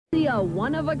A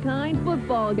one-of-a-kind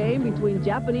football game between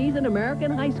Japanese and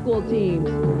American high school teams.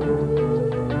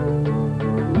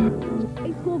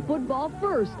 High school football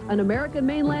first. An American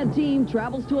mainland team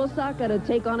travels to Osaka to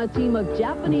take on a team of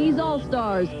Japanese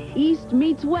all-stars. East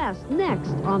meets West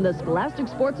next on the Scholastic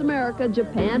Sports America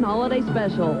Japan Holiday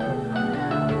Special.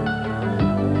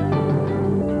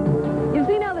 You've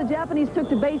seen how the Japanese took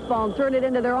to baseball and turned it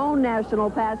into their own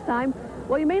national pastime.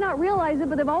 Well, you may not realize it,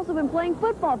 but they've also been playing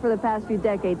football for the past few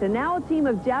decades. And now a team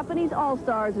of Japanese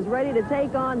all-stars is ready to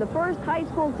take on the first high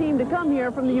school team to come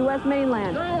here from the U.S.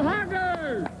 mainland. Go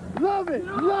Huckers! Love it!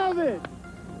 Love it!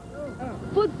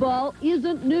 Football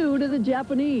isn't new to the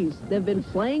Japanese. They've been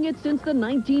playing it since the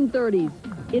 1930s.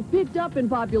 It picked up in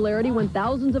popularity when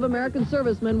thousands of American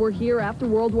servicemen were here after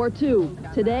World War II.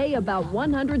 Today, about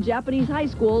 100 Japanese high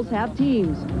schools have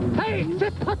teams. Hey!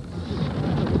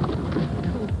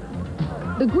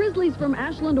 The Grizzlies from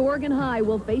Ashland, Oregon High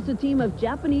will face a team of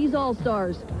Japanese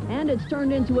all-stars, and it's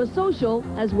turned into a social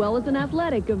as well as an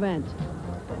athletic event.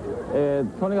 I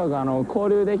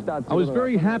was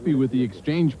very happy with the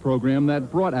exchange program that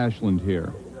brought Ashland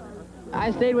here. I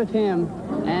stayed with him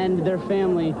and their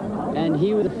family, and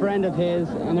he was a friend of his,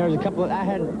 and there was a couple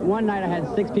one night I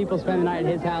had 6 people spend the night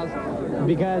at his house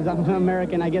because I'm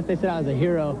American. I guess they said I was a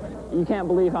hero. You can't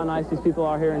believe how nice these people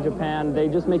are here in Japan. They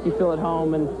just make you feel at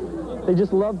home, and they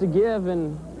just love to give,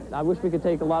 and I wish we could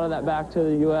take a lot of that back to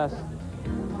the U.S.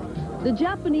 The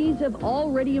Japanese have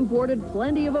already imported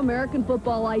plenty of American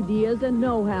football ideas and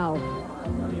know-how.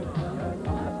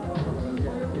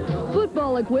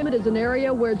 Football equipment is an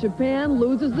area where Japan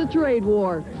loses the trade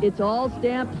war. It's all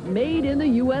stamped made in the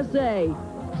USA.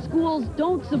 Schools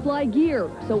don't supply gear,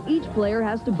 so each player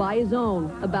has to buy his own,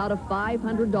 about a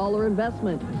 $500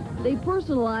 investment. They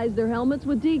personalize their helmets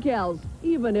with decals,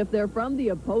 even if they're from the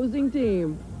opposing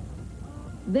team.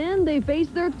 Then they face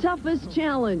their toughest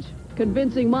challenge,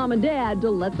 convincing mom and dad to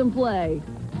let them play.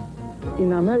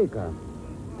 In America,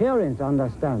 parents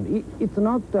understand it's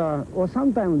not, or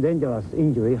sometimes dangerous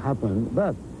injury happen,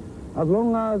 but as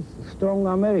long as strong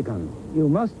American, you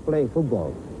must play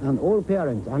football. And all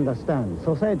parents understand,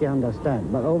 society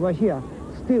understand. But over here,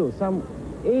 still some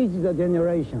aged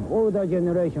generation, older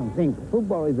generation think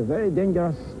football is a very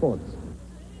dangerous sport.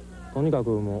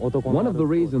 One of the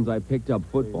reasons I picked up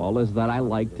football is that I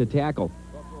like to tackle.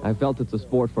 I felt it's a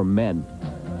sport for men.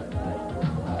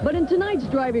 But in tonight's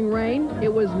driving rain,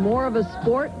 it was more of a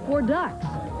sport for ducks.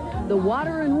 The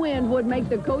water and wind would make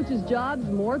the coaches' jobs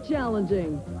more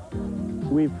challenging.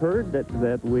 We've heard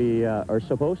that we are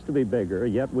supposed to be bigger,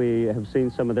 yet we have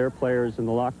seen some of their players in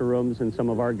the locker rooms, and some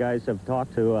of our guys have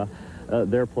talked to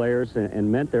their players and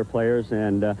met their players,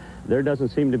 and there doesn't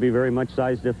seem to be very much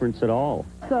size difference at all.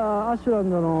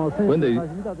 When they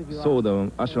saw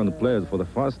the Ashland players for the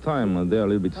first time, they are a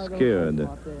little bit scared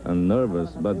and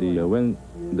nervous, but when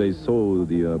they saw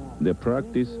their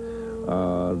practice,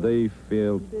 they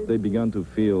began to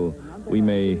feel we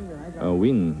may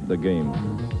win the game.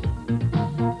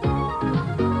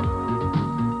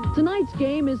 Tonight's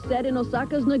game is set in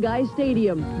Osaka's Nagai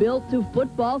Stadium, built to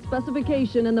football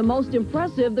specification and the most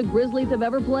impressive the Grizzlies have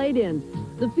ever played in.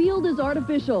 The field is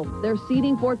artificial. They're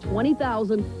seating for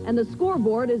 20,000, and the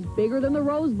scoreboard is bigger than the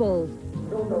Rose Bowls.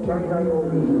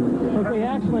 Okay,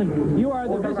 Ashland, you are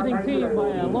the visiting team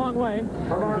by a long way.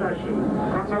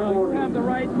 So you have the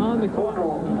right on the clock,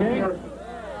 okay?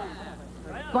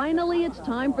 Finally, it's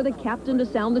time for the captain to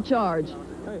sound the charge.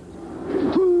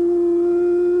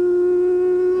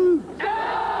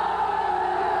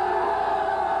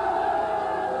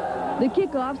 The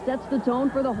kickoff sets the tone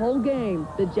for the whole game.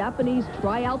 The Japanese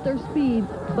try out their speed,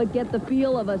 but get the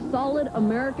feel of a solid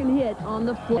American hit on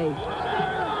the play.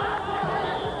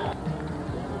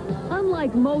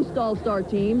 Unlike most all-star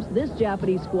teams, this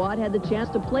Japanese squad had the chance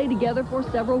to play together for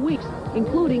several weeks,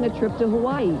 including a trip to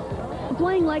Hawaii.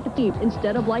 Playing like a team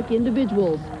instead of like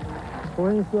individuals.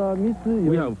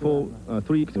 We have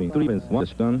three events. One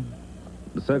is done.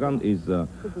 The second is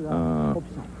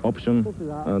option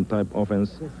type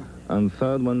offense, and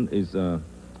third one is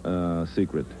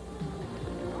secret.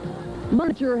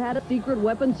 Muncher had a secret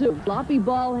weapon too. Sloppy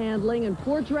ball handling and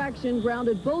poor traction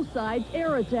grounded both sides'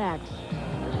 air attacks.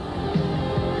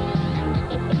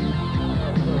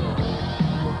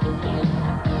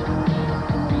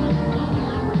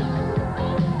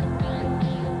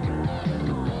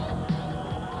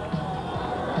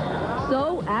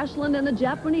 So, Ashland and the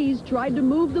Japanese tried to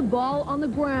move the ball on the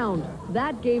ground.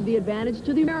 That gave the advantage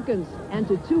to the Americans and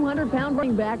to 200-pound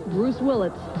running back Bruce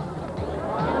Willits.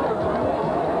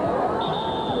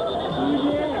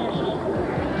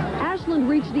 Ashland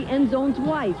reached the end zone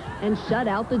twice and shut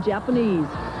out the Japanese.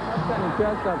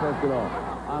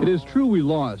 It is true we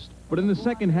lost, but in the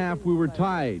second half we were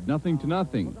tied,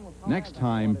 0-0. Next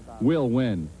time, we'll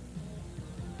win.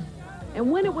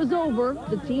 And when it was over,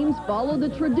 the teams followed the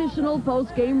traditional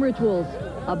post-game rituals.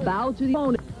 A bow to the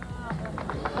opponent.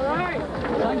 All right.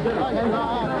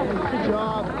 Good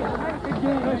job.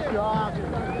 Good job.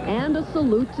 And a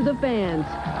salute to the fans.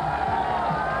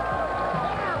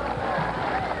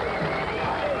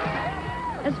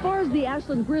 As far as the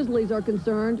Ashland Grizzlies are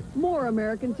concerned, more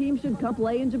American teams should come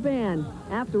play in Japan.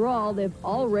 After all, they've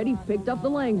already picked up the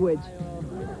language.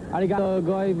 Arigato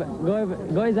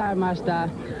goizaimashita.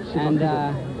 And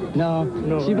no,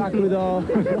 shibakudo.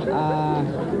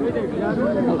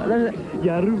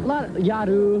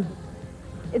 Yaru.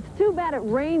 It's too bad it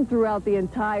rained throughout the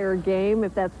entire game.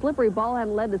 If that slippery ball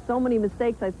hadn't led to so many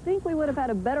mistakes, I think we would have had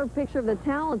a better picture of the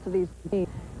talents of these teams.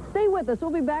 Stay with us.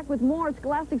 We'll be back with more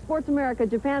Scholastic Sports America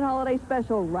Japan Holiday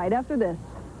Special right after this.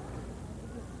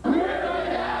 We're the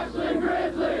Ashland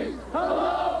Grizzlies.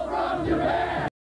 Hello from Japan.